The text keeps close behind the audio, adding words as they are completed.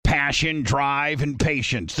Passion, drive, and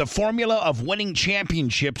patience. The formula of winning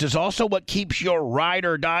championships is also what keeps your ride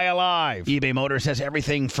or die alive. eBay Motors has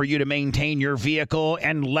everything for you to maintain your vehicle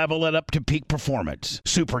and level it up to peak performance.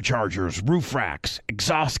 Superchargers, roof racks,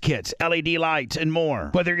 exhaust kits, LED lights, and more.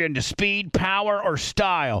 Whether you're into speed, power, or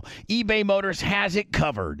style, eBay Motors has it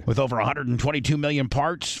covered. With over 122 million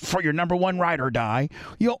parts for your number one ride or die,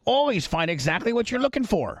 you'll always find exactly what you're looking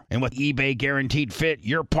for. And with eBay Guaranteed Fit,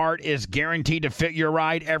 your part is guaranteed to fit your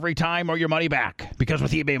ride every time or your money back. Because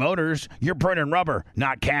with eBay Motors, you're burning rubber,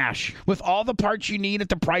 not cash. With all the parts you need at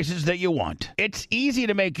the prices that you want. It's easy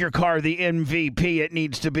to make your car the MVP it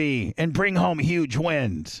needs to be and bring home huge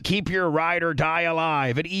wins. Keep your ride or die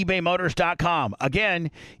alive at ebaymotors.com. Again,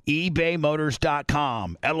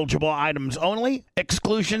 ebaymotors.com. Eligible items only.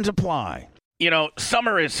 Exclusions apply. You know,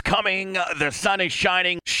 summer is coming, the sun is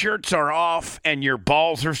shining, shirts are off, and your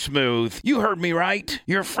balls are smooth. You heard me right.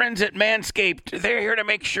 Your friends at Manscaped, they're here to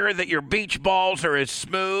make sure that your beach balls are as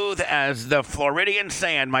smooth as the Floridian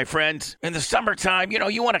sand, my friends. In the summertime,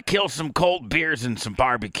 you want to kill some cold beers and some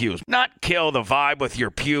barbecues, not kill the vibe with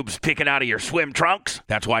your pubes picking out of your swim trunks.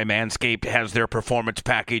 That's why Manscaped has their Performance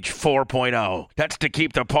Package 4.0. That's to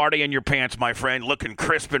keep the party in your pants, my friend, looking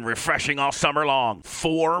crisp and refreshing all summer long.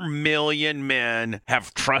 4 million men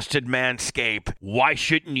have trusted Manscaped. Why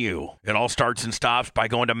shouldn't you? It all starts and stops by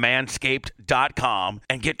going to manscaped.com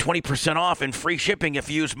and get 20% off and free shipping if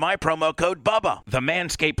you use my promo code BUBBA. The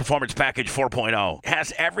Manscaped Performance Package 4.0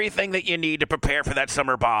 has everything that you need to prepare for that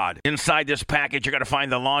summer bod. Inside this package, you're going to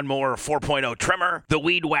find the Lawnmower 4.0 trimmer, the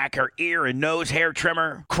Weed Whacker ear and nose hair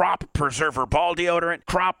trimmer, Crop Preserver ball deodorant,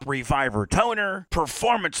 Crop Reviver toner,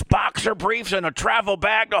 performance boxer briefs, and a travel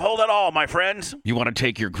bag to hold it all, my friends. You want to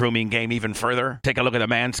take your grooming game even further? Take a look at the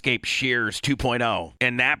Manscaped Shears 2.0.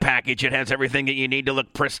 In that package, it has everything that you need to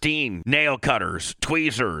look pristine. Nail cutters,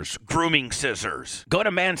 tweezers, grooming scissors. Go to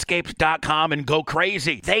manscaped.com and go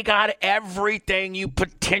crazy. They got everything you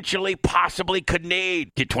potentially possibly could need.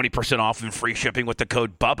 Get 20% off and free shipping with the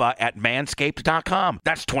code BUBBA at manscaped.com.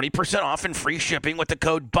 That's 20% off and free shipping with the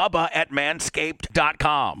code BUBBA at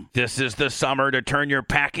manscaped.com. This is the summer to turn your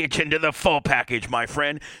package into the full package, my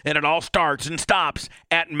friend, and it all starts and stops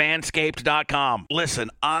at manscaped.com. Listen,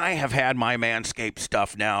 I have had my Manscaped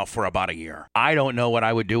stuff now for about a year. I don't know what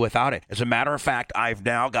I would do without it. As a matter of fact, I've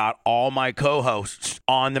now got all my co-hosts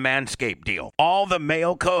on the Manscaped deal. All the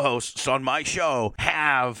male co-hosts on my show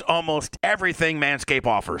have almost everything Manscaped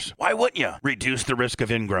offers. Why wouldn't you? Reduce the risk of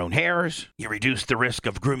ingrown hairs. You reduce the risk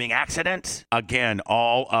of grooming accidents. Again,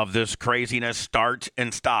 all of this craziness starts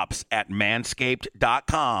and stops at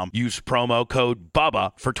manscaped.com. Use promo code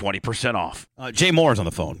BUBBA for 20% off. Jay Mohr is on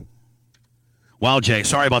the phone. Wow, Jay,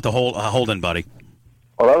 sorry about the whole holding, buddy.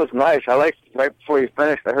 Well, that was nice. I liked right before you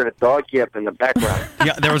finished. I heard a dog yip in the background.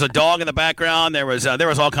 Yeah, there was a dog in the background. There was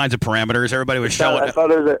all kinds of parameters. Everybody was showing. I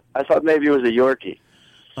thought maybe it was a Yorkie.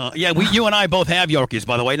 Yeah, you and I both have Yorkies,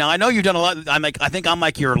 by the way. Now I know you've done a lot. I think I'm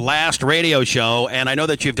like your last radio show, and I know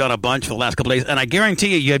that you've done a bunch for the last couple of days. And I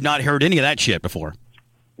guarantee you have not heard any of that shit before.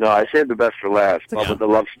 No, I saved the best for last. Yeah. Bubba the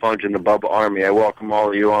Love Sponge and the Bubba Army. I welcome all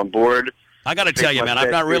of you on board. I got to tell you, man, I've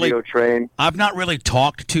not really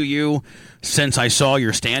talked to you since I saw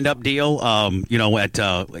your stand-up deal, at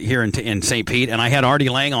here in St. Pete, and I had Artie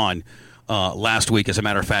Lang on last week, as a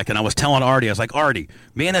matter of fact, and I was telling Artie, I was like, Artie,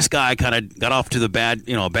 me and this guy kind of got off to the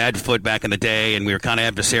bad foot back in the day, and we were kind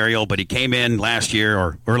of adversarial, but he came in last year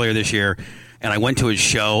or earlier this year, and I went to his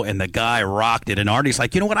show, and the guy rocked it, and Artie's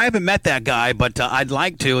like, you know what, I haven't met that guy, but I'd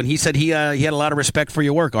like to, and he said he had a lot of respect for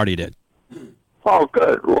your work, Artie did. Oh,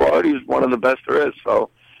 good. Well, Artie's one of the best there is, so.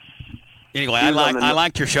 Anyway, I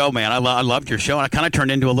liked your show, man. I loved your show, and I kind of turned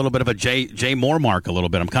into a little bit of a Jay Mohr mark a little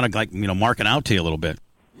bit. I'm kind of like, marking out to you a little bit.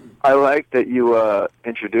 I like that you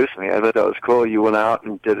introduced me. I thought that was cool. You went out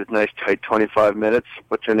and did a nice tight 25 minutes.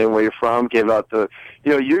 What's your name, where you're from? Gave out the,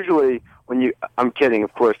 usually when you, I'm kidding,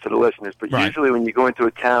 of course, to the listeners, but right. Usually when you go into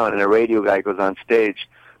a town and a radio guy goes on stage,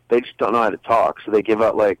 they just don't know how to talk, so they give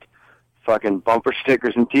out, like, fucking bumper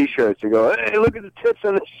stickers and T-shirts and go, hey, look at the tits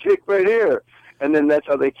on this chick right here. And then that's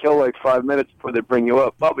how they kill like 5 minutes before they bring you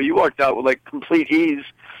up. Bubba, you walked out with like complete ease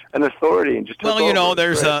and authority and just took over.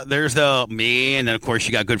 There's the me, and then of course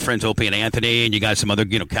you got good friends Opie and Anthony, and you got some other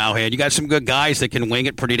Cowhead. You got some good guys that can wing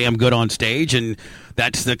it pretty damn good on stage, and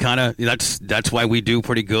that's the kind of that's why we do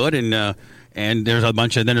pretty good. And there's a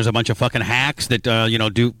bunch of fucking hacks that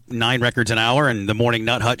do 9 records an hour and the morning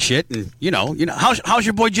nut hut shit, and how's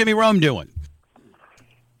your boy Jimmy Rome doing?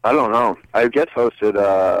 I don't know. I guest hosted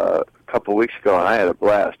a couple weeks ago, and I had a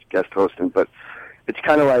blast guest hosting. But it's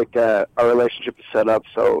kind of like our relationship is set up.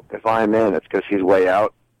 So if I'm in, it's because he's way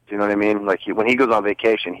out. Do you know what I mean? Like when he goes on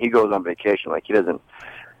vacation, he goes on vacation. Like he doesn't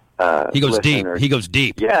He goes deep. listeners. He goes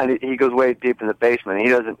deep. Yeah, and he goes way deep in the basement. He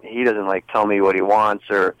doesn't like tell me what he wants,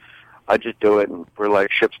 or I just do it, and we're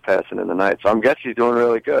like ships passing in the night. So I'm guessing he's doing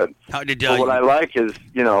really good. How did But what I like is,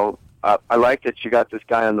 I like that you got this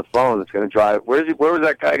guy on the phone that's going to drive. Where was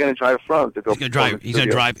that guy going to drive from? To go He's going to drive. He's going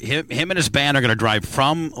to drive. Him and his band are going to drive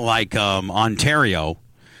from Ontario,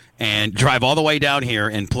 and drive all the way down here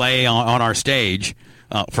and play on our stage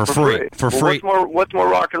for free. For free. What's more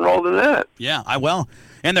rock and roll than that? Yeah,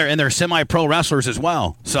 and they're semi-pro wrestlers as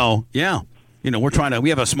well. So yeah, we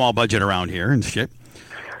have a small budget around here and shit.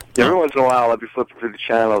 Every once in a while, I'll be flipping through the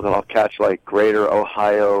channels and I'll catch like Greater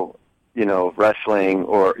Ohio, wrestling,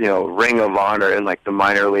 or Ring of Honor and like the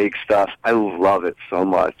minor league stuff. I love it so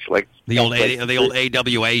much. Like the old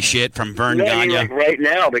AWA shit from Vern Gagne. Like right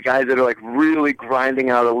now, the guys that are like really grinding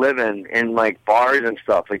out a living in like bars and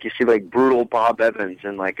stuff. Like you see like brutal Bob Evans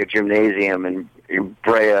in like a gymnasium in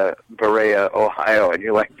Berea, Ohio, and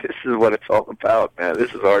you're like, this is what it's all about, man.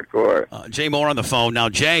 This is hardcore. Jay Mohr on the phone now.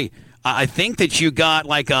 Jay, I think that you got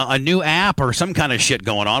like a new app or some kind of shit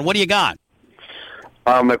going on. What do you got?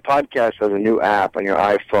 My podcast has a new app on your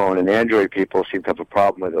iPhone, and Android people seem to have a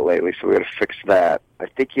problem with it lately, so we got to fix that. I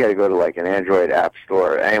think you got to go to like an Android app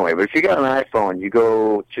store. Anyway, but if you got an iPhone, you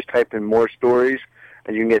go just type in More Stories,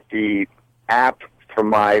 and you can get the app for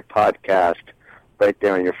my podcast right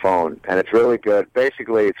there on your phone, and it's really good.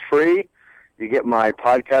 Basically, it's free. You get my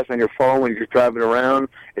podcast on your phone when you're just driving around.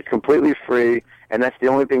 It's completely free, and that's the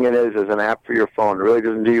only thing it is an app for your phone. It really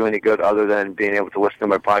doesn't do you any good other than being able to listen to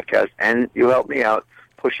my podcast, and you help me out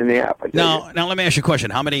pushing the app. Now let me ask you a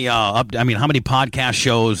question. How many how many podcast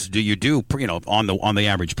shows do you do, on the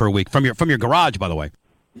average per week from your garage, by the way?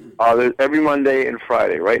 There's every Monday and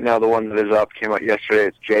Friday. Right now, the one that is up came out yesterday.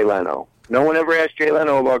 It's Jay Leno. No one ever asked Jay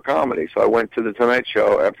Leno about comedy, so I went to the Tonight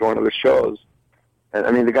Show after one of the shows.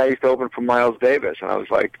 And the guy used to open for Miles Davis, and I was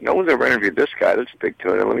like, no one's ever interviewed this guy. That's a big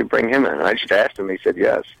tune. Let me bring him in. And I just asked him. He said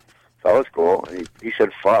yes. So that was cool. And he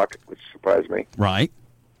said fuck, which surprised me. Right.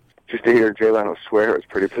 Just to hear Jay Leno swear was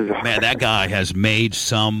pretty bizarre. Man, that guy has made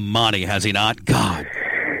some money, has he not? God.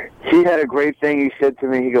 He had a great thing. He said to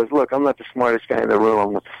me, he goes, look, I'm not the smartest guy in the room.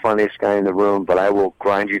 I'm not the funniest guy in the room, but I will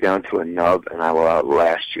grind you down to a nub, and I will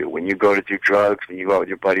outlast you. When you go to do drugs, when you go out with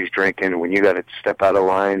your buddies drinking, when you got to step out of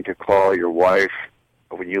line to call your wife,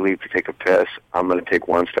 or when you leave to take a piss, I'm going to take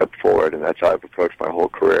one step forward, and that's how I've approached my whole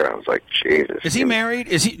career. I was like, Jesus. Is he married?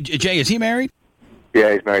 Jay, is he married?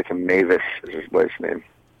 Yeah, he's married to Mavis, is his wife's name.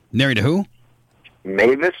 Married to who?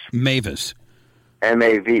 Mavis. Mavis.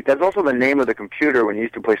 M-A-V. That's also the name of the computer when you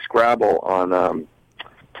used to play Scrabble on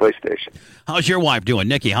PlayStation. How's your wife doing,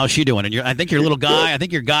 Nikki? How's she doing? And I think your little guy,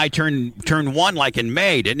 your guy turned one like in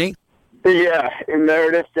May, didn't he? Yeah,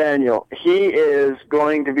 Meredith Daniel. He is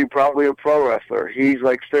going to be probably a pro wrestler. He's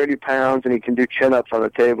like 30 pounds, and he can do chin-ups on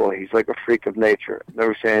the table. He's like a freak of nature.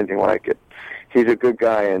 Never seen anything like it. He's a good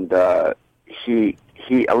guy, and he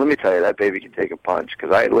let me tell you, that baby can take a punch,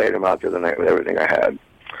 because I laid him out the other night with everything I had.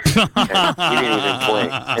 And he didn't even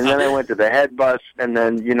blink. And then I went to the head bust, and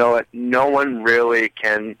then, you know what, no one really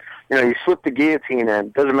can, you slip the guillotine in.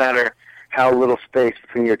 Doesn't matter how little space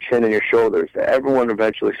between your chin and your shoulders. Everyone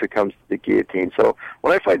eventually succumbs to the guillotine. So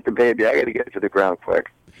when I fight the baby, I got to get to the ground quick.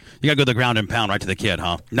 You got to go to the ground and pound right to the kid,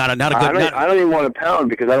 huh? Not a good. I don't even want to pound,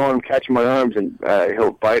 because I don't want him catching my arms and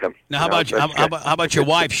he'll bite him. Now, how about your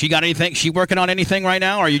wife? She got anything? She working on anything right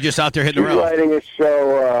now, or are you just out there hitting the road? She's writing a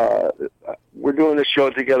show. We're doing a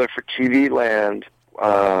show together for TV Land.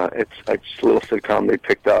 It's a little sitcom they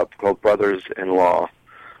picked up called Brothers-in-Law,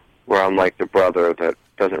 where I'm like the brother that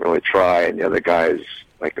doesn't really try, and the other guy's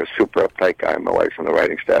like a super uptight guy. My wife's on the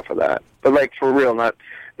writing staff of that. But like for real, not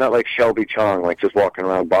like Shelby Chong, like just walking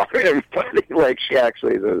around bothering everybody. Like she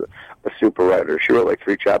actually is a super writer. She wrote like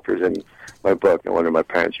 3 chapters in my book, No Wonder My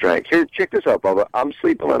Parents Drank. Here, check this out, Bubba. I'm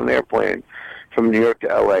sleeping on an airplane from New York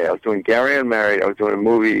to L.A. I was doing Gary Unmarried. I was doing a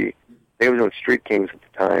movie. I think I was doing Street Kings at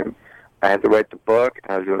the time. I had to write the book,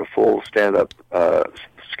 and I was doing a full stand-up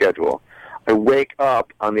schedule. I wake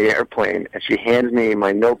up on the airplane, and she hands me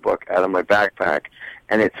my notebook out of my backpack,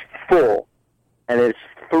 and it's full, and it's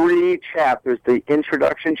 3 chapters. The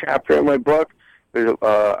introduction chapter in my book,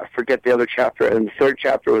 I forget the other chapter, and the 3rd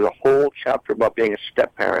chapter was a whole chapter about being a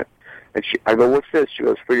step-parent. And I go, what's this? She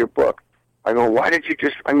goes, for your book. I go, why did you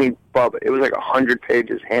Bubba, it was like 100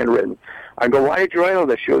 pages, handwritten. I go, why did you write all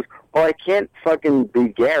this? She goes, well, I can't fucking be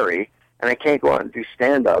Gary, and I can't go out and do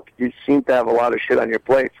stand-up. You seem to have a lot of shit on your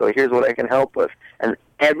plate, so here's what I can help with. And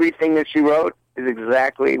everything that she wrote is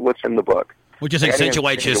exactly what's in the book. Which just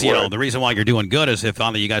accentuates just, the reason why you're doing good is if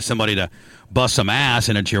finally you got somebody to bust some ass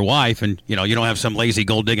and it's your wife, and, you don't have some lazy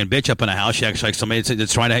gold-digging bitch up in the house. You actually have somebody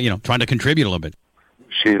that's trying to contribute a little bit.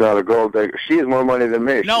 she's not a gold digger. She has more money than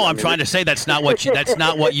me. No, I'm trying to say that's not what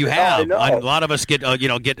you have. A lot of us get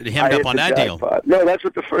get hemmed up on that deal. No, that's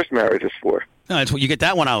what the first marriage is for. No, that's what you get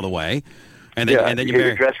that one out of the way, and then you get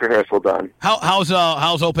your dress rehearsal done. How's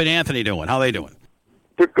Opie and Anthony doing? How are they doing?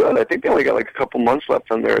 They're good. I think they only got like a couple months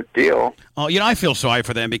left on their deal. Oh, I feel sorry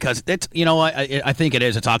for them because it's I think it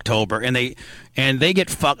is. It's October, and they get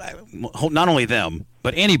fucked. Not only them,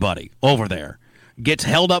 but anybody over there gets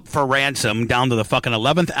held up for ransom down to the fucking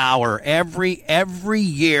 11th hour every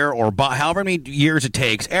year or however many years it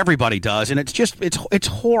takes. Everybody does, and it's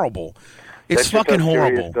horrible. It's fucking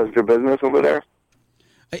horrible. Does their business over there?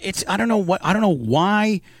 I don't know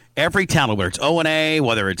why. Every town, whether it's O&A,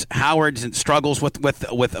 whether it's Howard's and struggles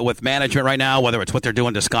with management right now, whether it's what they're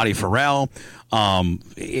doing to Scotty Farrell,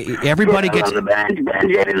 everybody gets.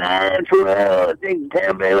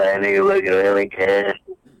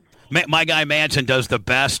 My guy Manson does the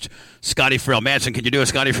best Scotty Farrell. Manson, can you do a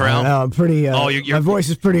Scotty Farrell? No, I'm pretty. My voice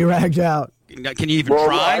is pretty ragged out. Can you even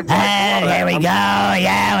try? Here we go.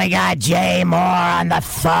 Yeah, we got Jay Mohr on the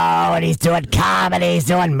phone. He's doing comedy. He's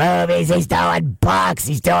doing movies. He's doing books.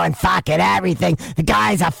 He's doing fucking everything. The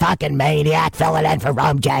guy's a fucking maniac filling in for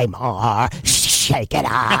Jay Mohr. Shake it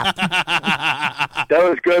up. That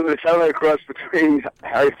was good, but it sounded like a cross between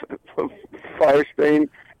Harry Firestein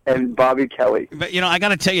and Bobby Kelly. But, I got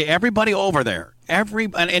to tell you, everybody over there,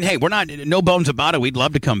 and hey, we're not, no bones about it, we'd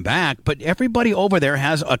love to come back, but everybody over there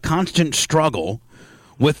has a constant struggle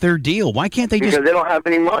with their deal. Why can't they just... Because they don't have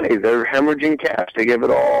any money. They're hemorrhaging cash. They give it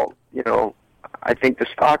all, I think the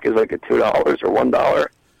stock is like at $2 or $1.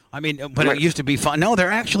 I mean, but it used to be fun. No,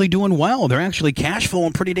 they're actually doing well. They're actually cash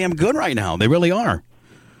flowing pretty damn good right now. They really are.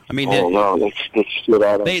 I mean,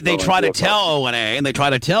 they try to tell O&A and they try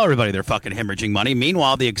to tell everybody they're fucking hemorrhaging money.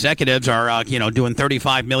 Meanwhile, the executives are, doing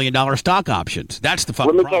 $35 million stock options. That's the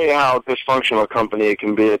fucking problem. Let me tell you how dysfunctional a company it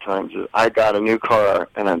can be at times. I got a new car,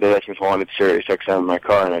 and they asked me if I wanted Sirius XM in my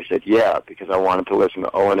car, and I said, yeah, because I wanted to listen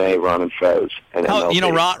to O&A, Ron and Fez. And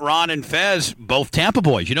Ron and Fez, both Tampa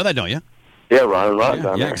boys. You know that, don't you? Yeah, Ron and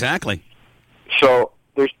Ron. Yeah, exactly. So...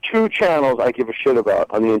 there's two channels I give a shit about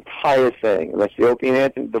on the entire thing, and that's the Opie and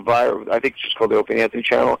Anthony, I think it's just called the Opie and Anthony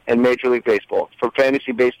channel, and Major League Baseball. For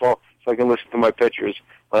fantasy baseball, so I can listen to my pitchers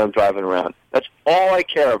when I'm driving around. That's all I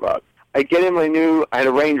care about. I get in I had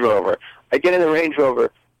a Range Rover. I get in the Range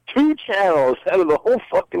Rover, two channels out of the whole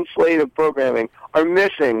fucking slate of programming are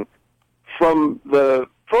missing from the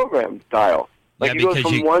program dial. Like, you go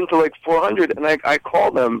from 1 to like 400, and I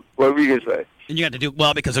call them, whatever you guys say. And you have to do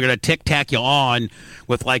because they're going to tic-tac you on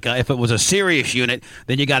with like if it was a Sirius unit,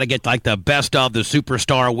 then you got to get like the best of the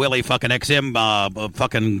Superstar Willie fucking XM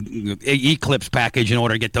fucking Eclipse package in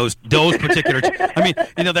order to get those particular. I mean,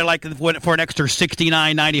 they're like for an extra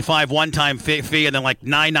 $69.95 one-time fee, and then like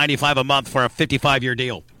 $9.95 a month for a 55-year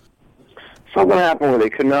deal. Something happened where they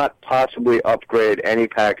could not possibly upgrade any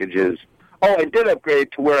packages. Oh, I did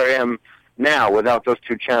upgrade to where I am now without those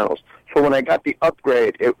two channels. So when I got the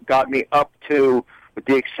upgrade, it got me up to, with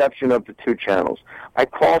the exception of the two channels. I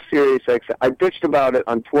call Sirius XM. I bitched about it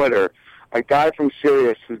on Twitter. A guy from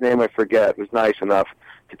Sirius, whose name I forget, was nice enough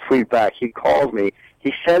to tweet back. He calls me.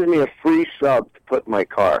 He sends me a free sub to put in my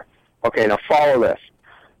car. Okay, now follow this.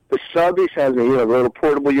 The sub he sends me, the little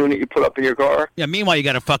portable unit you put up in your car. Yeah, meanwhile, you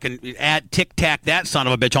got to fucking tic-tac that son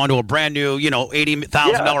of a bitch onto a brand new,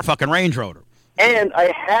 $80,000 fucking Range Rover. And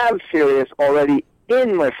I have Sirius already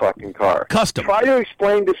in my fucking car. Custom. Try to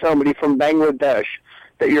explain to somebody from Bangladesh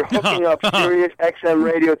that you're hooking up Sirius XM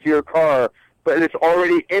radio to your car, but it's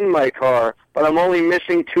already in my car, but I'm only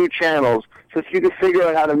missing two channels. So if you can figure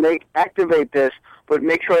out how to activate this, but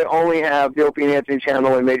make sure I only have the Opie and Anthony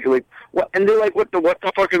channel in Major League. And they're like, what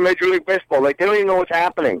the fuck is Major League Baseball? Like, they don't even know what's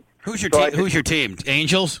happening. Who's your team?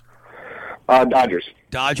 Angels? Dodgers.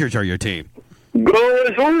 Dodgers are your team. Go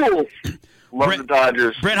Azul! Love the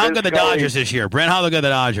Dodgers. Brent, how good the Dodgers this year? Brent, how good the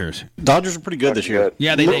Dodgers? Dodgers are pretty good this year.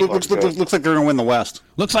 Yeah, looks like they're going to win the West.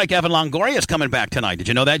 Looks like Evan Longoria is coming back tonight. Did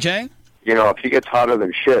you know that, Jay? If he gets hotter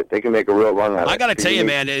than shit, they can make a real run out of it. I got to tell you,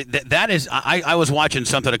 man, that is. I was watching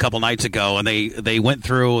something a couple nights ago, and they went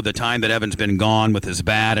through the time that Evan's been gone with his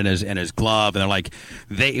bat and his glove, and they're like,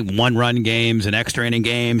 they one-run games and extra inning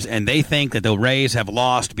games, and they think that the Rays have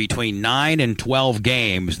lost between 9 and 12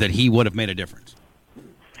 games that he would have made a difference.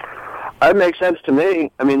 That makes sense to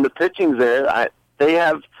me. I mean, the pitching's there. I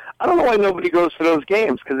don't know why nobody goes to those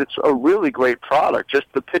games, because it's a really great product. Just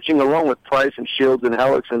the pitching alone with Price and Shields and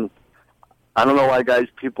Hellickson. I don't know why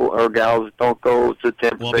people or gals don't go to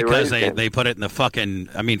Tampa Bay Rays games. They put it in the fucking...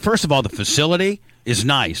 I mean, first of all, the facility is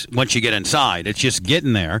nice once you get inside. It's just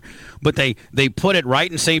getting there. But they put it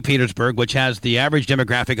right in St. Petersburg, which has the average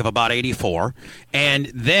demographic of about 84.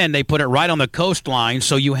 And then they put it right on the coastline,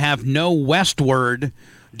 so you have no westward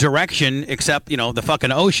direction except, the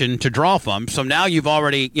fucking ocean to draw from. So now you've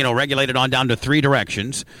already, regulated on down to 3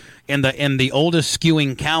 directions. In the oldest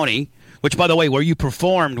skewing county, which, by the way, where you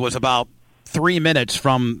performed was about 3 minutes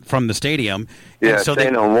from the stadium. Yeah, so say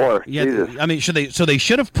no more. Yeah, Jesus. I mean, they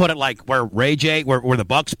should have put it like where where the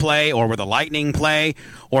Bucks play, or where the Lightning play,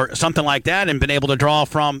 or something like that, and been able to draw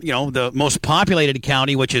from the most populated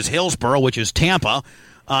county, which is Hillsborough, which is Tampa,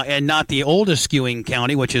 and not the oldest skewing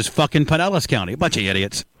county, which is fucking Pinellas County. A bunch of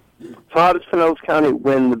idiots. So how does Pinellas County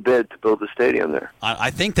win the bid to build a stadium there?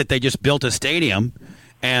 I think that they just built a stadium,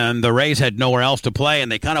 and the Rays had nowhere else to play,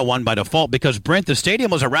 and they kind of won by default because, Brent, the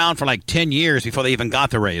stadium was around for like 10 years before they even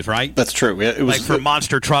got the Rays, right? That's true. Yeah, it was like for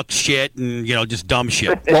monster truck shit and, just dumb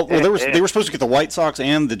shit. Well, they were supposed to get the White Sox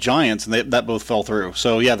and the Giants, and that both fell through.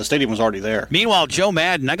 So, yeah, the stadium was already there. Meanwhile, Joe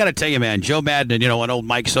Madden, I got to tell you, man, Joe Madden, an old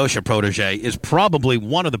Mike Scioscia protege, is probably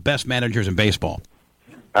one of the best managers in baseball.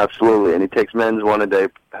 Absolutely, and he takes men's one-a-day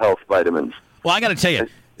health vitamins. Well, I got to tell you.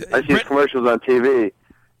 I see his commercials on TV,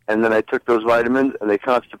 and then I took those vitamins, and they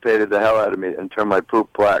constipated the hell out of me and turned my poop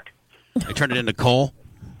black. They turned it into coal?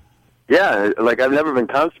 Yeah, like I've never been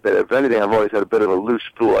constipated. If anything, I've always had a bit of a loose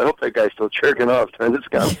stool. I hope that guy's still jerking off during this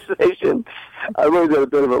conversation. I've always had a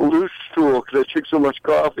bit of a loose stool because I drink so much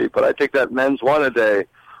coffee, but I take that men's one-a-day.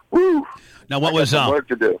 Woo! Now, what was work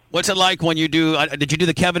to do? What's it like when you do? Did you do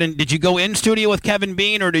the Kevin? Did you go in studio with Kevin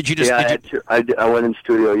Bean, or did you just? Yeah, I went in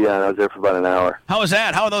studio. Yeah, and I was there for about an hour. How was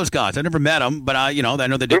that? How are those guys? I never met them, but I know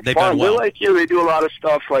they've done well. They're like you. They do a lot of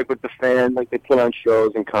stuff like with the fan, like they put on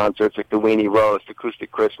shows and concerts, like the Weenie Roast,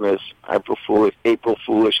 Acoustic Christmas, April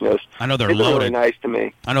Foolishness. I know they're loaded. Really nice to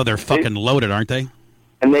me. I know they're fucking loaded, aren't they?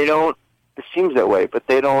 And they don't. It seems that way, but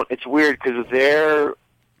they don't. It's weird because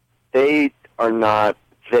they are not.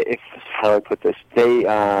 How do I put this? They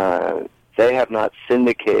have not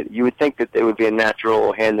syndicated. You would think that they would be a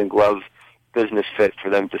natural hand-in-glove business fit for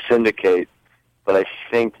them to syndicate, but I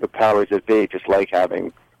think the powers that be just like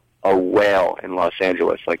having a whale in Los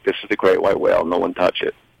Angeles. Like, this is the great white whale. No one touch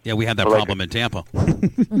it. Yeah, we had that problem in Tampa.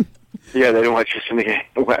 Yeah, they don't want you to syndicate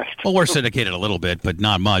the West. Well, we're syndicated a little bit, but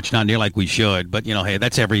not much. Not near like we should. But, hey,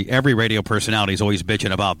 that's every radio personality is always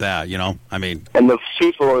bitching about that, I mean. And the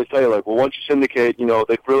chiefs will always tell you, like, well, once you syndicate,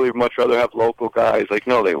 they'd really much rather have local guys. Like,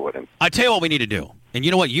 no, they wouldn't. I tell you what we need to do. And you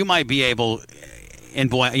know what? You might be able, and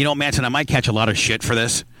boy, Manson, I might catch a lot of shit for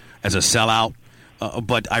this as a sellout.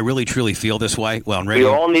 But I really, truly feel this way. Well, on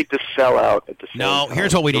radio, we all need to sell out at the same time. No,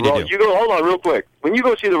 here's what we need to do. You go, hold on real quick. When you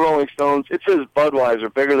go see the Rolling Stones, it says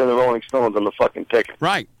Budweiser bigger than the Rolling Stones on the fucking ticket.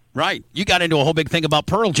 Right. You got into a whole big thing about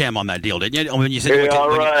Pearl Jam on that deal, didn't you? When you said,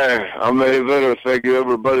 all right. I'm Eddie Vedder. Thank you,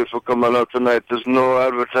 everybody, for coming out tonight. There's no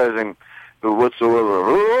advertising whatsoever.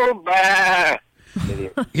 Oh, bah!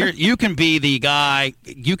 Here, you can be the guy.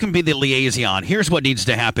 You can be the liaison. Here's what needs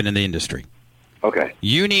to happen in the industry. Okay.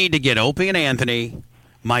 You need to get Opie and Anthony,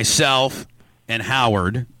 myself, and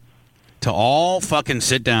Howard to all fucking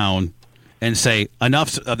sit down and say,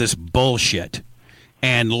 enough of this bullshit.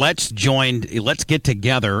 And let's get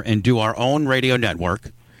together and do our own radio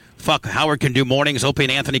network. Fuck, Howard can do mornings, Opie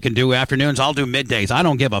and Anthony can do afternoons, I'll do middays. I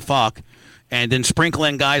don't give a fuck. And then sprinkle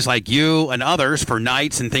in guys like you and others for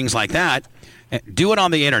nights and things like that. Do it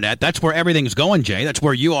on the internet. That's where everything's going, Jay. That's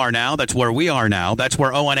where you are now. That's where we are now. That's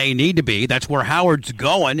where O&A need to be. That's where Howard's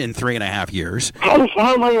going in 3.5 years. How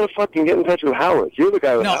am I going to fucking get in touch with Howard? You're the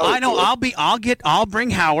guy with No, Howard. I know. I'll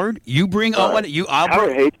bring Howard. You bring Owen.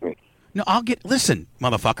 Howard hates me. No, listen,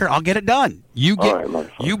 motherfucker, I'll get it done. You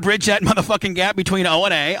bridge that motherfucking gap between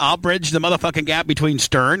O&A. I'll bridge the motherfucking gap between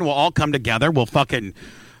Stern. We'll all come together. We'll fucking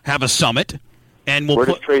have a summit. And where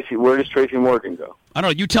does Tracy Morgan go? I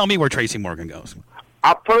don't know. You tell me where Tracy Morgan goes.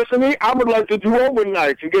 I would like to do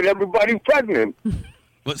overnights and get everybody pregnant.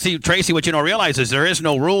 Well, see, Tracy, what you don't realize is there is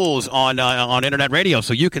no rules on internet radio,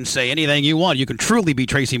 so you can say anything you want. You can truly be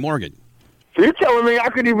Tracy Morgan. So you're telling me I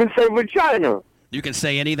could even say vagina? You can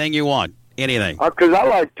say anything you want. Anything. Because I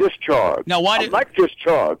like discharge. Now, I like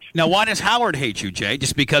discharge. Now, why does Howard hate you, Jay?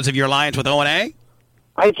 Just because of your alliance with O&A?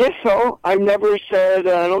 I guess so. I never said,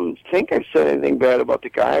 I don't think I said anything bad about the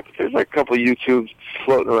guy, but there's like a couple of YouTubes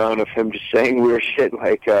floating around of him just saying weird shit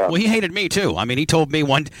like... Well, he hated me, too. I mean, he told me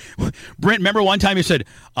Brent, remember one time he said,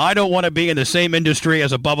 I don't want to be in the same industry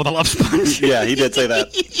as a Bubba the Love Sponge? Yeah, he did say that.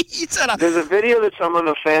 He said, there's a video that someone,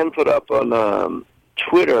 a fan, put up on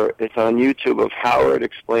Twitter. It's on YouTube of Howard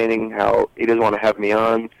explaining how he doesn't want to have me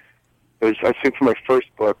on. It was, I think, for my first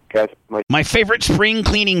book. My favorite spring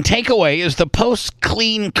cleaning takeaway is the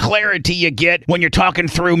post-clean clarity you get when you're talking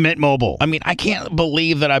through Mint Mobile. I mean, I can't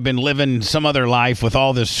believe that I've been living some other life with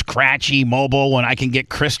all this scratchy mobile when I can get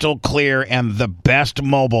crystal clear and the best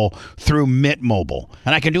mobile through Mint Mobile.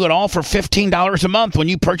 And I can do it all for $15 a month when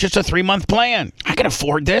you purchase a 3-month plan. I can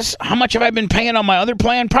afford this. How much have I been paying on my other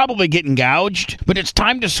plan? Probably getting gouged. But it's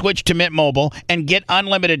time to switch to Mint Mobile and get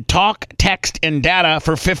unlimited talk, text, and data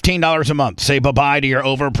for $15 a month. Say bye-bye to your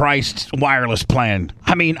overpriced wireless plan.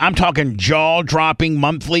 I mean, I'm talking jaw-dropping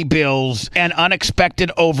monthly bills and unexpected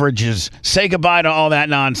overages. Say goodbye to all that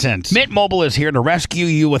nonsense. Mint Mobile is here to rescue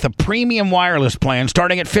you with a premium wireless plan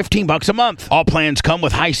starting at $15 a month. All plans come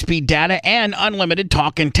with high-speed data and unlimited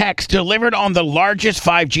talk and text delivered on the largest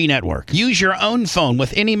 5G network. Use your own phone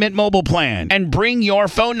with any Mint Mobile plan and bring your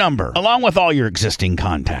phone number along with all your existing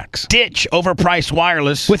contacts. Ditch overpriced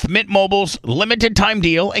wireless with Mint Mobile's limited time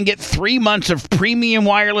deal and get 3 months of premium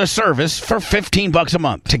wireless service for $15 a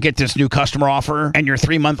month. To get this new customer offer and your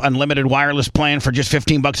 3-month unlimited wireless plan for just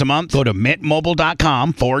 $15 a month, go to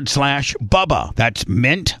mintmobile.com/Bubba. That's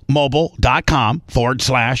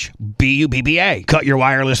mintmobile.com/BUBBA. Cut your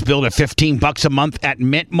wireless bill to $15 a month at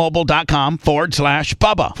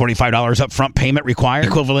mintmobile.com/Bubba. $45 upfront payment required,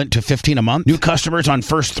 equivalent to $15 a month. New customers on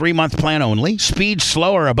first 3-month plan only. Speed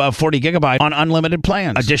slower above 40 gigabyte on unlimited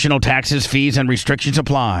plans. Additional taxes, fees, and restrictions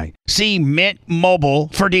apply. See Mint Mobile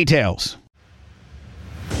for details.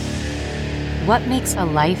 What makes a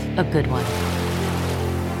life a good one?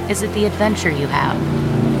 Is it the adventure you have?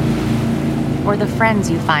 Or the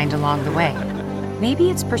friends you find along the way?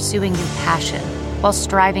 Maybe it's pursuing your passion while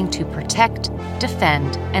striving to protect,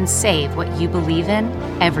 defend, and save what you believe in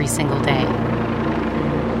every single day.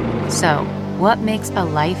 So, what makes a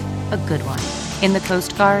life a good one? In the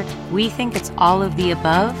Coast Guard, we think it's all of the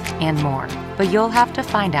above and more, but you'll have to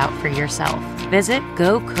find out for yourself. Visit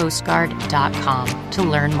gocoastguard.com to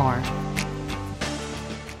learn more.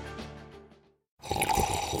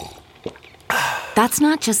 That's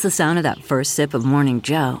not just the sound of that first sip of Morning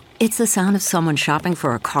Joe. It's the sound of someone shopping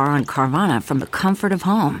for a car on Carvana from the comfort of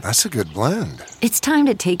home. That's a good blend. It's time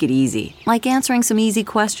to take it easy, like answering some easy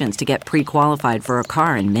questions to get pre-qualified for a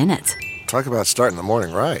car in minutes. Talk about starting the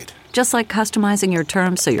morning right. Just like customizing your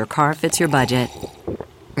terms so your car fits your budget.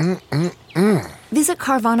 Visit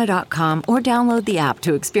Carvana.com or download the app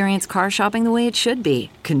to experience car shopping the way it should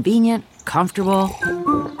be. Convenient, comfortable.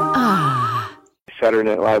 Saturday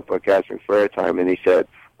Night Live book asking for airtime, and he said,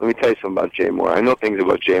 let me tell you something about Jay Mohr. I know things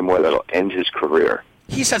about Jay Mohr that'll end his career.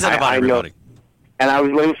 He says that about everybody. Know, and I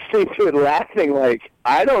was listening to it laughing like,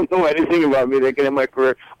 I don't know anything about me that can end my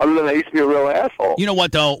career other than I used to be a real asshole. You know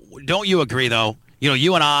what, though? Don't you agree, though? You know,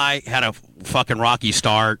 you and I had a fucking rocky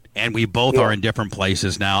start, and we both are in different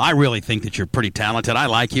places now. I really think that you're pretty talented. I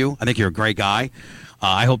like you. I think you're a great guy.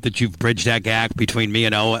 I hope that you've bridged that gap between me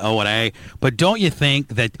and O&A. But don't you think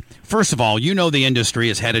that, first of all, you know the industry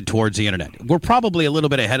is headed towards the Internet. We're probably a little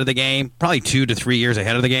bit ahead of the game, probably 2 to 3 years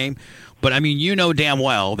ahead of the game. But, I mean, you know damn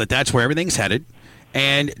well that that's where everything's headed.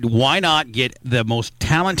 And why not get the most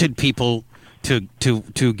talented people to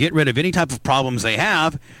get rid of any type of problems they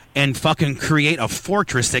have and fucking create a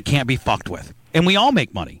fortress that can't be fucked with? And we all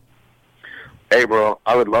make money. Hey, bro,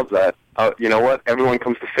 I would love that. You know what? Everyone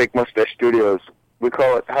comes to Fake Mustache Studios. We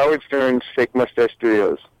call it Howard Stern's Fake Mustache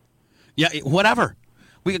Studios. Yeah, whatever.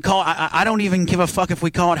 We could call it, I don't even give a fuck if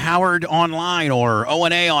we call it Howard Online or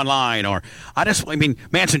O&A Online. I mean,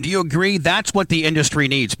 Manson, do you agree that's what the industry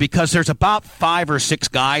needs? Because there's about 5 or 6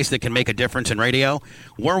 guys that can make a difference in radio.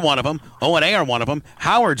 We're one of them. O&A are one of them.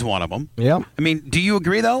 Howard's one of them. Yeah. I mean, do you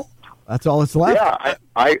agree, though? That's all that's left. Yeah,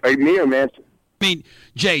 I me or Manson? I mean,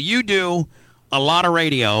 Jay, you do a lot of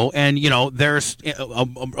radio, and, you know, there's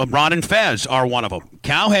Ron and Fez are one of them.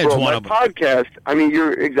 Cowhead's one of them. My podcast, I mean,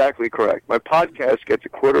 you're exactly correct. My podcast gets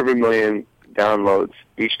 250,000 downloads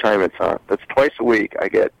each time it's on. That's twice a week. I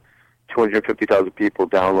get 250,000 people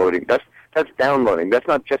downloading. That's downloading. That's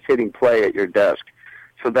not just hitting play at your desk.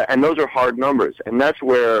 And those are hard numbers. And that's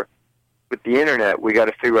where, with the Internet, we got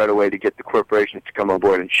to figure out a way to get the corporations to come on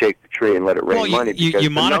board and shake the tree and let it rain money. You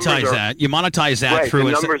monetize that. You monetize that right, through.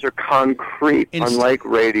 The numbers are concrete, unlike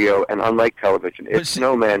radio and unlike television. It's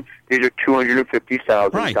man. These are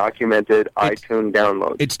 250,000 documented iTunes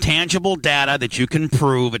downloads. It's tangible data that you can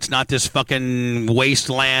prove. It's not this fucking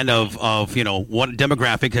wasteland of what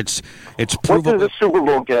demographic. It's provable. What does the Super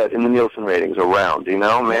Bowl get in the Nielsen ratings around? Do you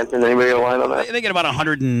know, Manson? Anybody got a line on that? They get about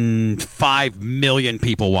 105 million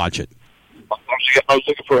people watch it. I was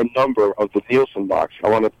looking for a number of the Nielsen box. I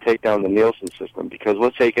want to take down the Nielsen system because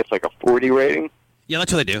let's say it gets like a 40 rating. Yeah,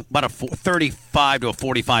 that's what they do. About a 35 to a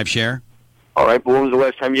 45 share. All right, but when was the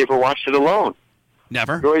last time you ever watched it alone?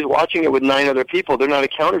 Never. You're always watching it with 9 other people. They're not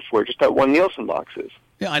accounted for. Just that one Nielsen box is.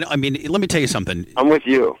 Yeah, I mean, let me tell you something. I'm with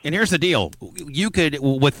you. And here's the deal: you could,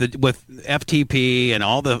 with FTP and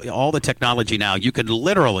all the technology now, you could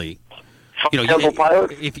literally, Temple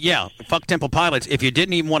Pilots? Fuck Temple Pilots. If you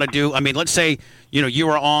didn't even want to do, I mean, let's say, you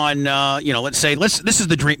were on, this is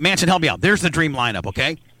the dream. Manson, help me out. There's the dream lineup,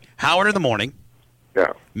 okay? Howard in the morning.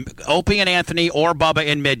 Yeah. Opie and Anthony or Bubba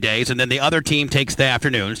in middays, and then the other team takes the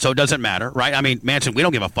afternoons, so it doesn't matter, right? I mean, Manson, we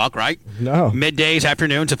don't give a fuck, right? No. Middays,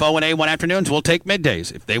 afternoons. If O&A want afternoons, we'll take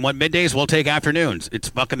middays. If they want middays, we'll take afternoons. It's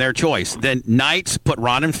fucking their choice. Then nights, put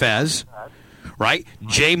Ron and Fez, right?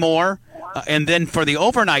 Jay Mohr. And then for the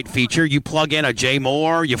overnight feature, you plug in a Jay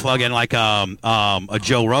Mohr, you plug in like a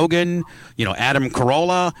Joe Rogan, Adam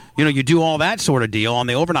Carolla, you do all that sort of deal on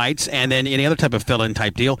the overnights, and then any other type of fill-in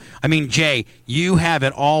type deal. I mean, Jay, you have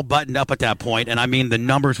it all buttoned up at that point, and I mean the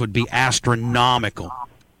numbers would be astronomical.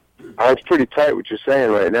 It's pretty tight what you're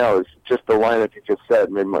saying right now. It's just the lineup you just said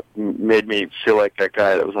made me feel like that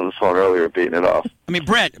guy that was on the phone earlier beating it off. I mean,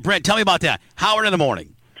 Brent, tell me about that. Howard in the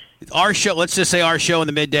morning. Our show, let's just say our show in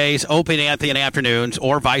the middays, Opie and Anthony in the afternoons,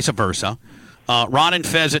 or vice versa. Ron and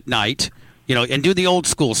Fez at night, and do the old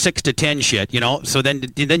school 6 to 10 shit, So then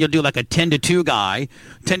you'll do like a 10 to 2 guy.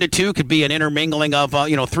 10 to 2 could be an intermingling of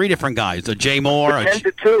 3 different guys. A Jay Mohr. 10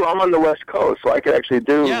 to 2, I'm on the West Coast, so I could actually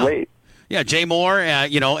do late. Yeah, Jay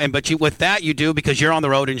Mohr, with that you do, because you're on the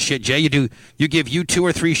road and shit, Jay, you give you 2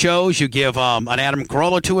 or 3 shows, you give an Adam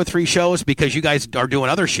Carolla 2 or 3 shows, because you guys are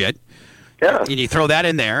doing other shit. Yeah. And you throw that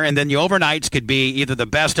in there, and then your overnights could be either the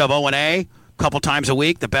best of O&A a couple times a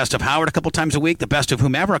week, the best of Howard a couple times a week, the best of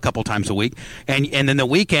whomever a couple times a week, and then the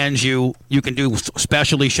weekends you can do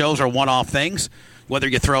specialty shows or one-off things. Whether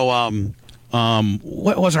you throw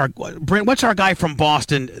what's our guy from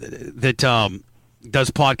Boston that does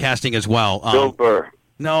podcasting as well? Bill Burr.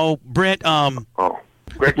 No, Brent.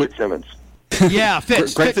 Greg Fitzsimmons. Yeah,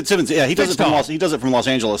 Fitz. Greg Fitzsimmons. Yeah, he does it from Los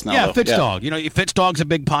Angeles now. Yeah, though. Fitzdog. Fitzdog's a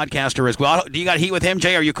big podcaster as well. Do you got heat with him,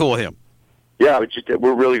 Jay? Are you cool with him? Yeah,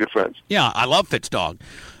 we're really good friends. Yeah, I love Fitzdog.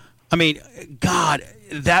 I mean, God,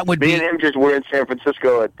 that would be. Me and him just were in San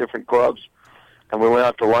Francisco at different clubs, and we went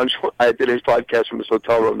out to lunch. I did his podcast from his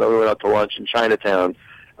hotel room. Then we went out to lunch in Chinatown,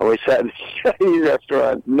 and we sat in a Chinese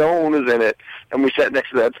restaurant. No one was in it, and we sat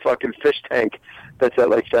next to that fucking fish tank that's at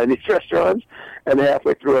like Chinese restaurants. And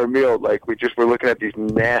halfway through our meal, like, we just were looking at these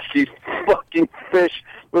nasty fucking fish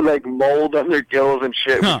with like mold on their gills and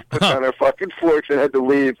shit. We put down our fucking forks and had to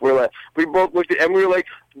leave. We both looked at, and we were like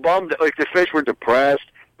bummed. Like, the fish were depressed.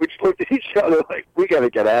 We just looked at each other like, we got to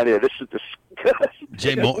get out of here. This is disgusting.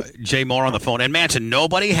 Jay Mohr on the phone. And Manson,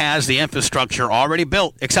 nobody has the infrastructure already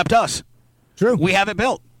built except us. True. We have it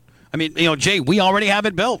built. I mean, Jay, we already have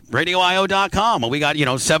it built. RadioIO.com. We got,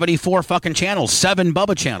 74 fucking channels, 7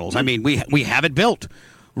 Bubba channels. I mean, we have it built.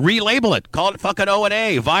 Relabel it. Call it fucking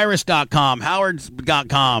O&A. Virus.com.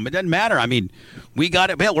 Howards.com. It doesn't matter. I mean, we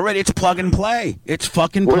got it built. We're ready. It's plug and play. It's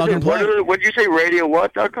fucking plug and play. What did you say,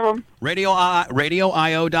 RadioWhat.com?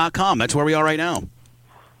 RadioIO.com. That's where we are right now.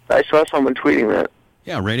 I saw someone tweeting that.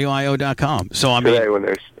 Yeah, RadioIO.com. So, I mean, today when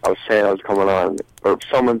I was saying I was coming on, or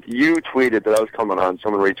you tweeted that I was coming on,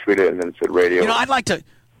 someone retweeted it, and then it said radio. I'd like to,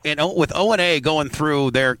 with O&A going through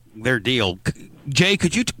their deal, Jay,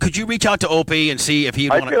 could you reach out to Opie and see if he'd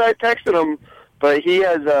want to... I texted him, but he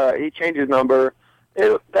changed his number.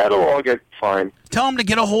 That'll all get fine. Tell him to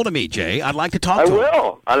get a hold of me, Jay. I'd like to talk to him. I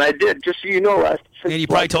will, and I did, just so you know. And he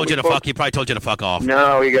probably told you to fuck. He probably told you to fuck off.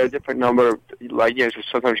 No, he got a different number. Like,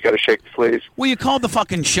 sometimes you got to shake the fleas. Well, you called the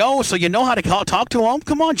fucking show, so you know how to talk to him.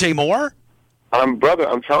 Come on, Jay Mohr. Brother,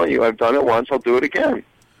 I'm telling you, I've done it once. I'll do it again.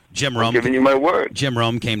 Jim Rome. I'm giving you my word. Jim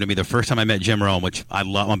Rome came to me the first time I met Jim Rome, which I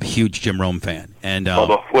love. I'm a huge Jim Rome fan. And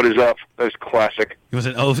what is up? That was classic.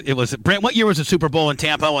 It was Brent. What year was the Super Bowl in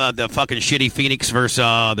Tampa? The fucking shitty Phoenix versus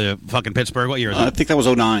the fucking Pittsburgh. What year was it? I think that was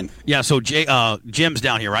 2009. Yeah. So Jim's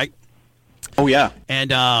down here, right? Oh yeah.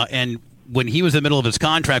 And when he was in the middle of his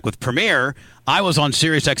contract with Premiere, I was on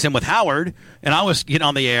Sirius XM with Howard, and I was getting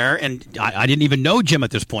on the air, and I didn't even know Jim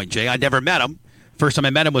at this point, Jay. I'd never met him. First time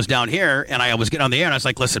I met him was down here, and I was getting on the air, and I was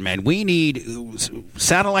like, listen, man, we need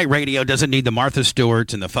satellite radio doesn't need the Martha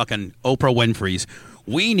Stewarts and the fucking Oprah Winfreys.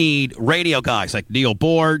 We need radio guys like Neil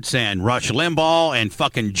Bortz and Rush Limbaugh and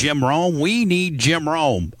fucking Jim Rome. We need Jim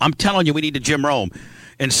Rome. I'm telling you, we need a Jim Rome.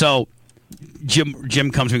 And so Jim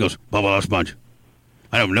comes to me and goes, Bubba Sponge,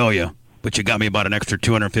 I don't know you, but you got me about an extra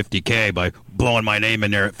 $250K by blowing my name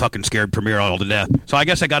in there. It fucking scared Premiere all to death. So I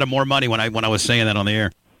guess I got him more money when I was saying that on the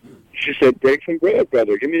air. She said, break some bread,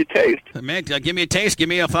 brother. Give me a taste. Man, give me a taste. Give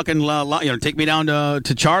me a fucking, take me down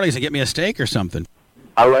to Charlie's and get me a steak or something.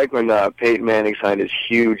 I like when Peyton Manning signed his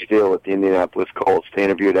huge deal with the Indianapolis Colts. They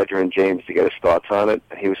interviewed Edgerrin James to get his thoughts on it.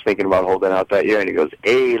 He was thinking about holding out that year, and he goes,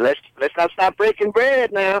 "Hey, let's not stop breaking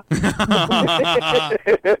bread now. Let's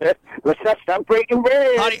not stop breaking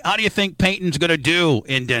bread." How do you think Peyton's going to do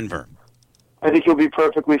in Denver? I think he'll be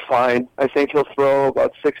perfectly fine. I think he'll throw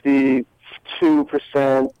about 62%.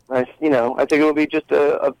 I think it'll be just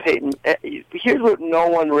a Peyton. Here's what no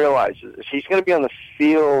one realizes: is he's going to be on the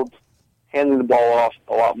field handing the ball off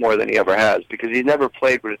a lot more than he ever has, because he's never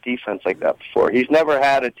played with a defense like that before. He's never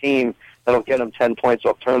had a team that'll get him 10 points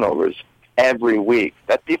off turnovers every week.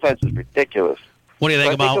 That defense is ridiculous. What do you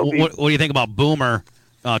think what do you think about Boomer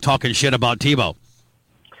talking shit about Tebow?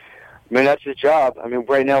 I mean, that's his job. I mean,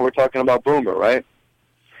 right now we're talking about Boomer, right?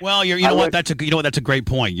 Well, you know what? That's a great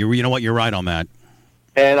point. You know what? You're right on that.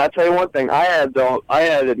 And I'll tell you one thing. I had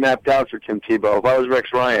it mapped out for Tim Tebow. If I was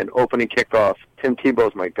Rex Ryan, opening kickoff, Tim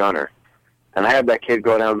Tebow's my gunner. And I had that kid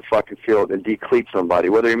go down the fucking field and decleat somebody,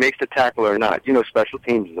 whether he makes the tackle or not. Special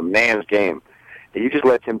teams is a man's game. And you just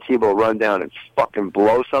let Tim Tebow run down and fucking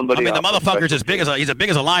blow somebody up. The motherfucker's as big as he's as big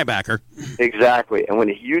as a linebacker. Exactly. And when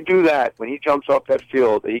you do that, when he jumps off that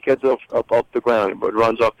field, he gets up the ground but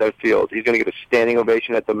runs off that field, he's going to get a standing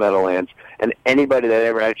ovation at the Meadowlands. And anybody that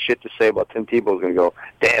ever had shit to say about Tim Tebow is going to go,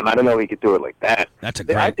 damn, I don't know he could do it like that.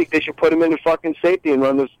 I think they should put him into fucking safety and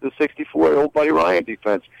run the 64-year-old Buddy Ryan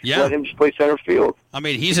defense. Yeah. Let him just play center field. I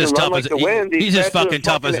mean, he's as tough as he's as fucking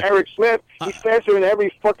tough as Eric Smith. He's faster than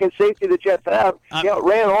every fucking safety the Jets have. He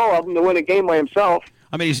outran all of them to win a game by himself.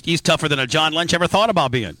 I mean, he's tougher than a John Lynch ever thought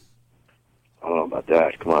about being. I don't know about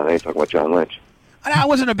that. Come on, I ain't talking about John Lynch. I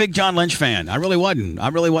wasn't a big John Lynch fan. I really wasn't. I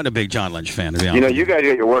really wasn't a big John Lynch fan, to be honest. You guys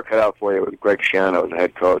get your work cut out for you with Greg Schiano as the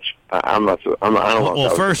head coach. I'm not. I don't know.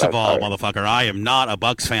 Well, first of all, motherfucker, I am not a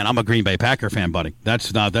Bucks fan. I'm a Green Bay Packer fan, buddy.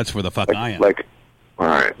 That's where the fuck I am. All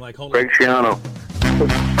right. Greg Schiano.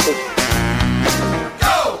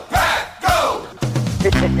 Go, Pack, go!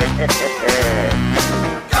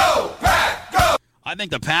 Go, Pack, go! I think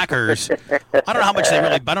the Packers. I don't know how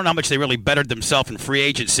much they really bettered themselves in free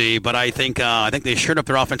agency, but I think they shored up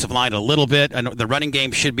their offensive line a little bit. And the running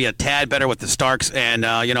game should be a tad better with the Starks. And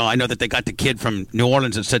I know that they got the kid from New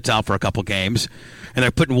Orleans that sits out for a couple games, and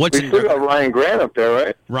they're putting Woodson. We still got Ryan Grant up there,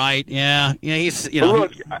 right? Right. Yeah. He's the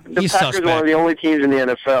he's Packers suspect. are one of the only teams in the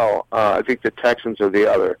NFL. I think the Texans are the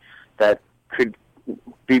other that could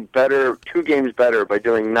be better, 2 games better by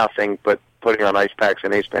doing nothing but putting on ice packs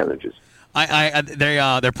and ace bandages.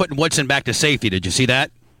 They're putting Woodson back to safety. Did you see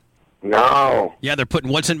that? No. Yeah, they're putting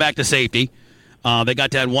Woodson back to safety. They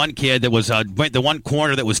got that one kid that was the one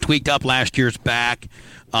corner that was tweaked up last year's back.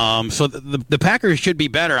 So the Packers should be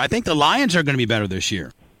better. I think the Lions are going to be better this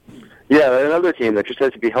year. Yeah, another team that just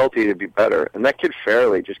has to be healthy to be better. And that kid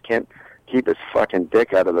Fairley just can't keep his fucking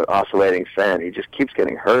dick out of the oscillating fan. He just keeps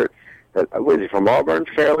getting hurt. Was he from Auburn?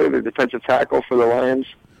 Fairley, the defensive tackle for the Lions.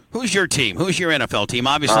 Who's your team? Who's your NFL team?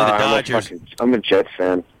 Obviously, the Dodgers. I'm a Jets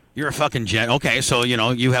fan. You're a fucking Jet. Okay, so,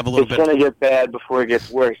 you have a little bit. It's going to get bad before it gets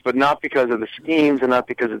worse, but not because of the schemes and not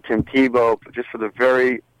because of Tim Tebow, but just for the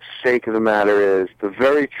very sake of the matter is, the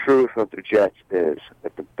very truth of the Jets is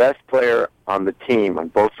that the best player on the team, on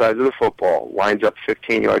both sides of the football, lines up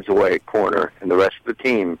 15 yards away at corner, and the rest of the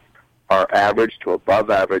team are average to above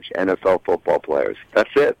average NFL football players. That's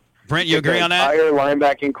it. Brent, you agree on that? Entire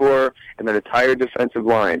linebacking core and the entire defensive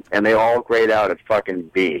line, and they all grade out at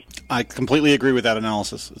fucking B. I completely agree with that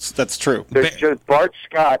analysis. That's true. There's just Bart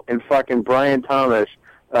Scott and fucking Brian Thomas.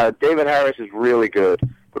 David Harris is really good,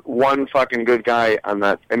 but one fucking good guy on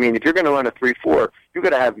that. I mean, if you're going to run a 3-4, you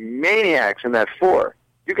got to have maniacs in that 4.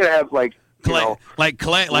 You got to have Clay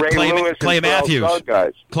Matthews.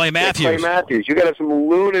 Clay Matthews. You got to have some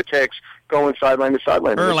lunatics going sideline to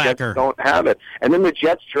sideline. Urlacher. The Jets don't have it. And then the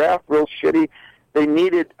Jets draft real shitty.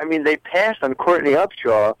 They passed on Courtney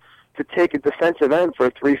Upshaw to take a defensive end for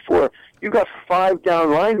a 3-4. You got 5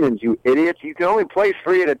 down linemen, you idiots. You can only play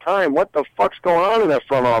 3 at a time. What the fuck's going on in that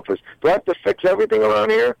front office? Do I have to fix everything around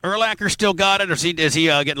here? Urlacher still got it, or is he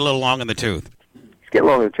getting a little long in the tooth? Get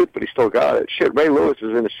long in the tooth, but he still got it. Shit, Ray Lewis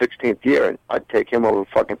is in his 16th year, and I'd take him over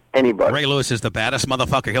fucking anybody. Ray Lewis is the baddest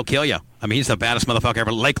motherfucker. He'll kill you. I mean, he's the baddest motherfucker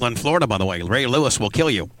ever. Lakeland, Florida, by the way. Ray Lewis will kill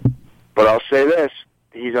you. But I'll say this.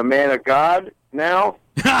 He's a man of God now.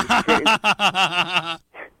 That's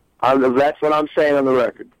what I'm saying on the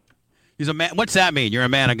record. He's a man. What's that mean? You're a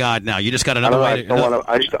man of God now. You just got another way to...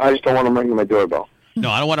 I just don't want him ringing my doorbell. No,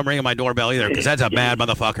 I don't want him ringing my doorbell either, because that's a bad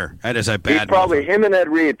motherfucker. That is a bad motherfucker. Him and Ed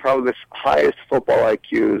Reed, probably the highest football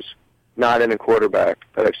IQs not in a quarterback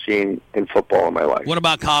that I've seen in football in my life. What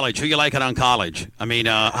about college? Who you liking on college? I mean,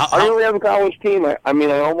 I don't really have a college team. I mean,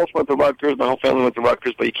 I almost went to Rutgers. My whole family went to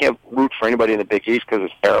Rutgers, but you can't root for anybody in the Big East because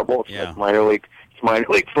it's terrible. It's like minor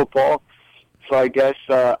league football. So I guess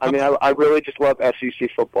I really just love SEC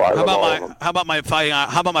football. How about my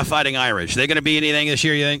fighting Irish? They going to be anything this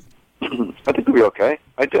year? You think? I think we'll be okay.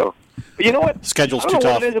 I do. But you know what? Schedule's too tough. I don't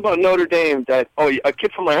know what it is about Notre Dame that a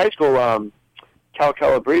kid from my high school, Cal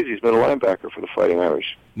Calabrese, has been a linebacker for the Fighting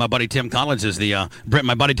Irish. My buddy Tim Collins is the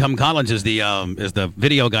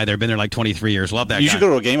video guy there. Been there like 23 years. Love that guy. You should go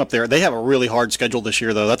to a game up there. They have a really hard schedule this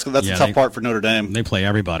year, though. That's the tough part for Notre Dame. They play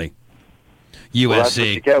everybody. USC. Well, that's what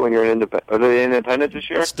you get when you're an independent. Are they independent this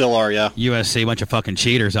year? Still are, yeah. USC, bunch of fucking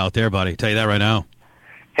cheaters out there, buddy. Tell you that right now.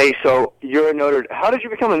 Hey, so you're a Notre. How did you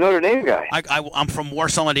become a Notre Dame guy? I'm from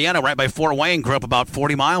Warsaw, Indiana, right by Fort Wayne. Grew up about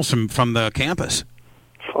 40 miles from the campus.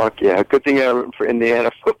 Fuck yeah! Good thing you're for Indiana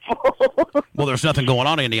football. Well, there's nothing going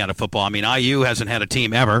on in Indiana football. I mean, IU hasn't had a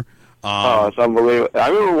team ever. It's unbelievable. I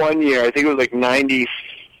remember one year. I think it was like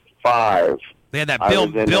 '95. They had that Bill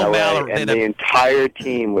Mallory, and the entire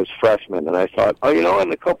team was freshmen. And I thought,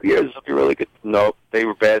 in a couple years this will be really good. Nope, they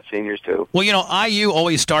were bad seniors too. Well, IU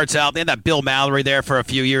always starts out. They had that Bill Mallory there for a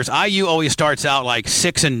few years. IU always starts out like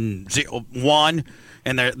 6-1,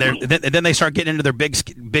 and then they start getting into their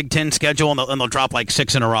Big Ten schedule, and they'll drop like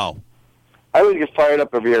 6 in a row. I always get fired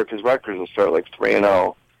up every year because Rutgers will start like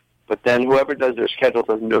 3-0, but then whoever does their schedule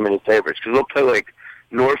doesn't do them any favors because they'll play like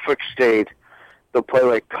Norfolk State, they'll play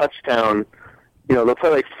like Kutztown. They'll play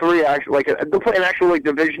like they'll play an actual like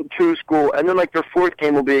Division II school, and then like their fourth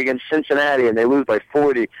game will be against Cincinnati, and they lose by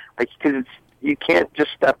 40. Because you can't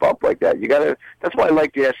just step up like that. You gotta. That's why I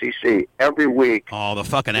like the SEC every week. Oh, the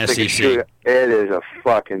fucking SEC! It is a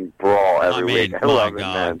fucking brawl every week. I love it,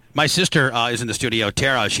 man. My sister is in the studio.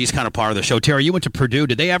 Tara, she's kind of part of the show. Tara, you went to Purdue.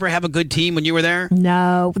 Did they ever have a good team when you were there?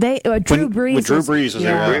 No, Drew Brees. When Drew Brees was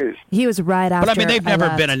there, he was right after. But I mean, they've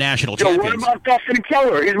never been a national champion. What about Dustin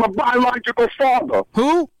Keller? He's my biological father.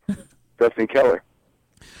 Who? Dustin Keller.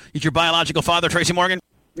 He's your biological father, Tracy Morgan?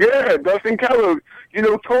 Yeah, Dustin Keller.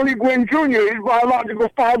 Tony Gwynn Jr., his biological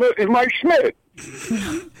father is Mike Schmidt.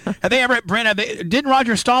 Have they ever, Brent, didn't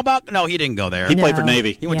Roger Staubach? No, he didn't go there. He played for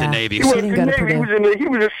Navy. He went to Navy. He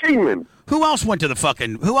was a seaman. Who else went to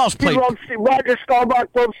who else played? Roger Staubach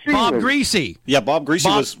loved seamen. Bob Greasy. Yeah, Bob Greasy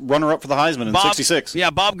was runner-up for the Heisman in '66.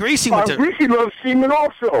 Yeah, Bob Greasy went to... Bob Greasy loved seamen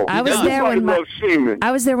also. I was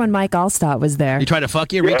there when Mike Allstott was there. He tried to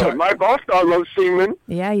fuck you, retard? retard? Mike Allstott loves seamen.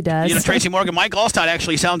 Yeah, he does. Tracy Morgan, Mike Allstott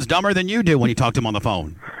actually sounds dumber than you do when you talk to him on the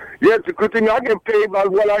phone. Yeah, it's a good thing I get paid by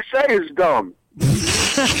what I say is dumb.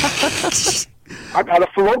 I got a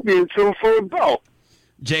fallopian tube for a belt.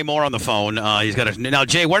 Jay Mohr on the phone. He's got now.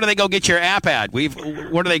 Jay, where do they go get your app at? Where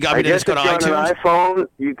do they go? I guess just go to if you're iTunes. On an iPhone,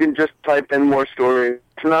 you can just type in more stories.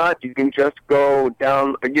 If not, you can just go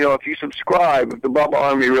down. If you subscribe, if the Bubba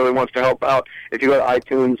Army really wants to help out, if you go to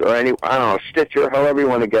iTunes or Stitcher, however you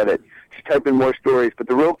want to get it, just type in more stories. But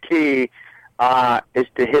the real key is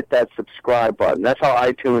to hit that subscribe button. That's how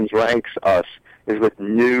iTunes ranks us, is with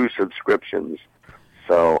new subscriptions.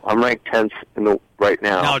 So I'm ranked 10th right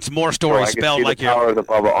now. Now it's More Stories spelled like the power of the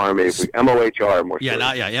Bubba Army. MOHR, More Yeah,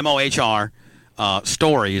 Stories. MOHR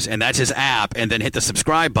Stories, and that's his app. And then hit the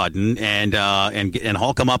subscribe button and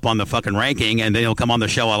Hulk him up on the fucking ranking, and then he'll come on the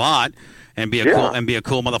show a lot and be a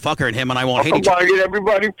cool motherfucker. And him and I won't hate each other. I get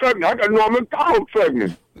everybody pregnant. I got Norman Powell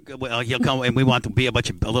pregnant. Well, he'll come, and we want to be a bunch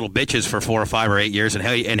of little bitches for 4 or 5 or 8 years and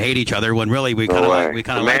hate each other when really we kind of like each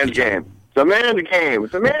other. It's a man's game.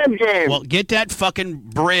 It's a man's game. Well, get that fucking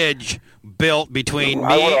bridge built between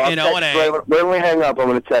me and O&A. When we hang up, I'm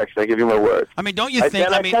going to text. I give you my word. I mean, don't you think...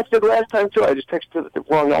 I texted last time, too. I just texted the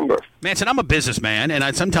wrong number. Manson, I'm a businessman,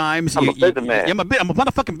 and sometimes... I'm a businessman. I'm a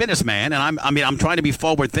motherfucking businessman, and I'm trying to be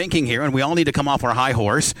forward-thinking here, and we all need to come off our high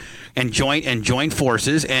horse and join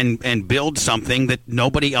forces and build something that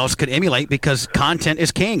nobody else could emulate because content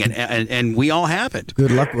is king, and we all have it.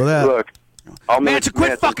 Good luck with that. Look. Manson,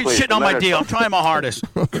 quit fucking shitting on my deal. I'm trying my hardest.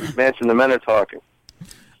 Manson, the men are talking.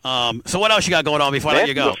 So what else you got going on before I let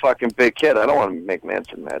you go? Manson's a fucking big kid. I don't want to make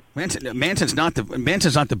Manson mad. Manson's not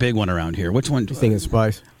the big one around here. Which one? He's thinking of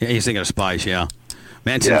Spice. Yeah, he's thinking of Spice. Yeah,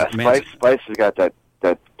 Spice has got that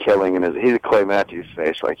killing in his. He's a Clay Matthews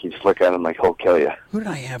face. Like you just look at him like he'll kill you. Who did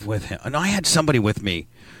I have with him? No, I had somebody with me.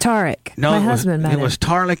 Tarek. No, my husband met him. It was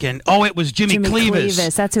Tarek and it was Jimmy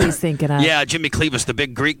Cleavis. That's who he's thinking of. Yeah, Jimmy Cleavis, the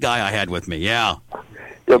big Greek guy I had with me. Yeah.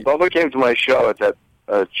 Yeah, Bubba came to my show at that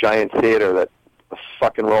giant theater that the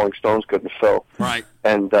fucking Rolling Stones couldn't fill. Right.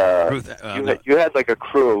 And you had like a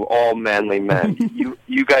crew of all manly men.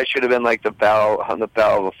 you guys should have been like on the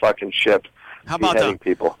bow of a fucking ship, How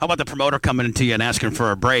about the promoter coming into you and asking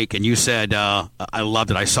for a break, and you said, "I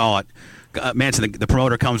loved it, I saw it." Manson, the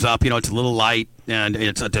promoter comes up. It's a little light, and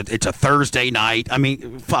it's a Thursday night. I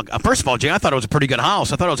mean, fuck. First of all, Jay, I thought it was a pretty good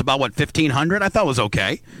house. I thought it was about 1,500. I thought it was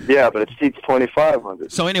okay. Yeah, but it seats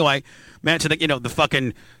 2,500. So anyway, Manson, the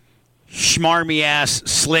fucking schmarmy ass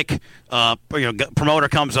slick promoter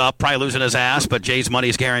comes up, probably losing his ass, but Jay's money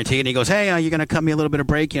is guaranteed, and he goes, "Hey, you're gonna cut me a little bit of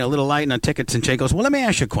break, a little light on tickets." And Jay goes, "Well, let me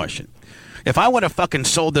ask you a question. If I would have fucking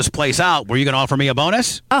sold this place out, were you going to offer me a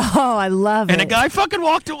bonus?" Oh, I love it. And the guy fucking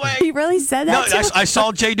walked away. He really said that? No, I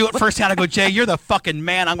saw Jay do it firsthand. I go, "Jay, you're the fucking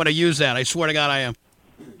man. I'm going to use that. I swear to God I am."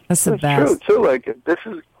 That's the best. True, too. Like, this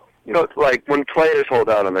is, like when players hold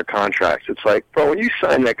out on their contracts, it's like, bro, when you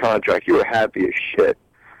signed that contract, you were happy as shit.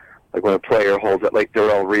 Like when a player holds it, like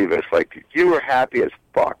Darrelle Revis, like you were happy as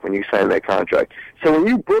fuck when you signed that contract. So when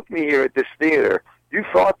you booked me here at this theater, you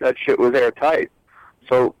thought that shit was airtight.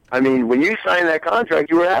 So, I mean, when you signed that contract,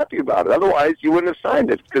 you were happy about it. Otherwise, you wouldn't have signed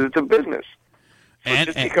it because it's a business. So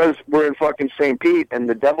just because we're in fucking St. Pete and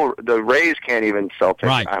the Rays can't even sell tickets,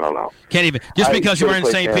 right. I don't know. Can't even just because you're in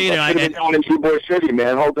St. Pete and down in Ybor City,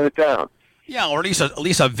 man, holding it down. Yeah, or at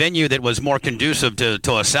least a venue that was more conducive to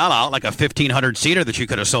a sellout, like a 1,500 seater that you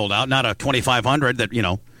could have sold out, not a 2,500 that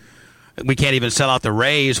we can't even sell out the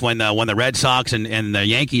Rays when the Red Sox and the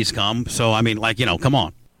Yankees come. So I mean, come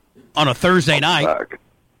on a Thursday night.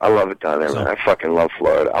 I love it down there, man. I fucking love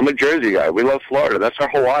Florida. I'm a Jersey guy. We love Florida. That's our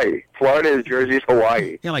Hawaii. Florida is Jersey's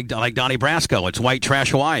Hawaii. Yeah, like Donnie Brasco. It's white trash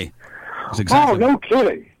Hawaii. That's exactly no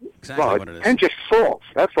kidding. Exactly what it is. Pinch of salt.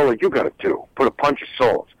 That's all you got to do. Put a punch of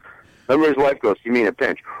salt. Remember his wife goes, "You mean a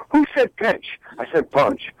pinch?" Who said pinch? I said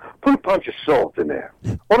punch. Put a punch of salt in there.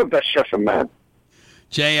 One of the best chefs of man.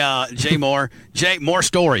 Jay Mohr. Jay, more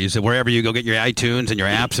stories wherever you go get your iTunes and your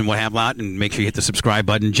apps and what have not, and make sure you hit the subscribe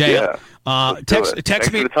button. Jay, text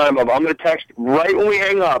Thanks me. For the time, Bob. I'm going to text right when we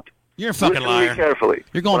hang up. You're a fucking liar. Listen to me carefully.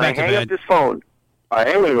 You're going back to bed. When I hang up this phone, I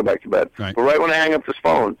am going to go back to bed. Right. But right when I hang up this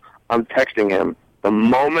phone, I'm texting him. The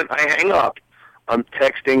moment I hang up, I'm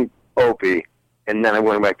texting Opie, and then I'm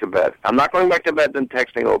going back to bed. I'm not going back to bed, then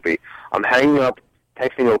texting Opie. I'm hanging up,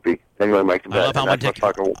 texting Opie, then going back to bed.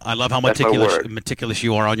 I love how meticulous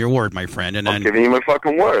you are on your word, my friend. And I'm giving you my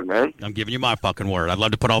fucking word, man. I'm giving you my fucking word. I'd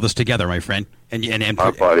love to put all this together, my friend. And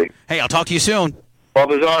my buddy. Hey, I'll talk to you soon.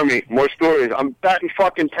 Bubba's Army, more stories. I'm batting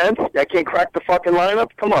fucking 10th. I can't crack the fucking lineup.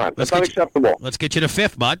 Come on, that's unacceptable. Let's get you to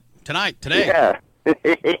 5th, bud. Today. Yeah.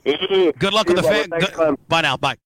 Good luck with the fan. Bye now. Bye.